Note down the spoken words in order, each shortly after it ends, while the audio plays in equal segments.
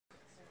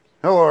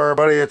Hello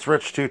everybody, it's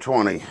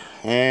Rich220,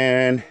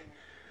 and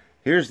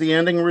here's the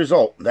ending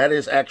result. That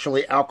is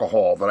actually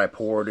alcohol that I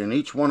poured in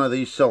each one of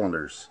these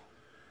cylinders.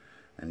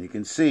 And you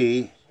can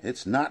see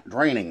it's not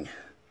draining.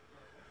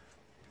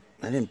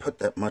 I didn't put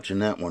that much in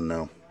that one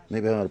though.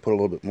 Maybe I ought to put a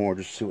little bit more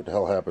just to see what the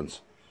hell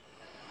happens.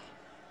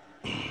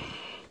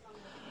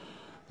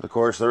 Of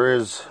course, there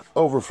is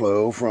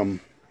overflow from,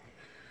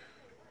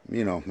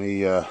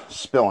 me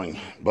spilling,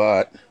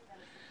 but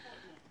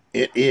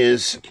it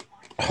is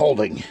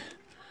holding.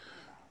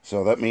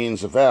 So that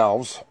means the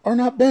valves are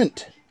not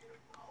bent.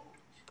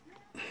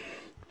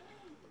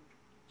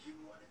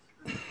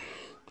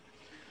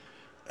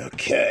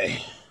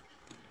 Okay.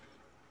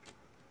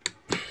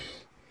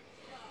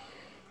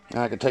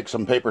 I could take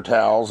some paper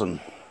towels and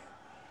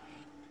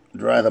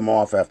dry them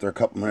off after a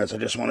couple minutes. I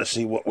just want to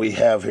see what we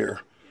have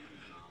here.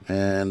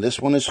 And this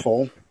one is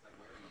full.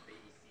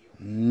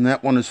 And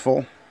that one is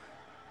full.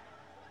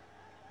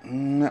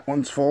 And that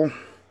one's full.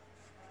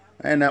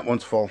 And that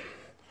one's full.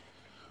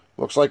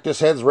 Looks like this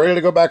head's ready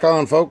to go back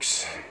on,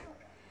 folks.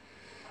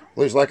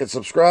 Please like and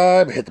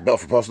subscribe, hit the bell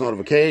for post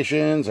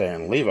notifications,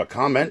 and leave a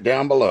comment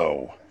down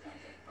below.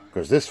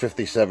 Because this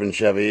 57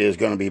 Chevy is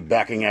going to be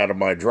backing out of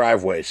my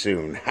driveway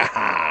soon. Ha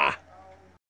ha!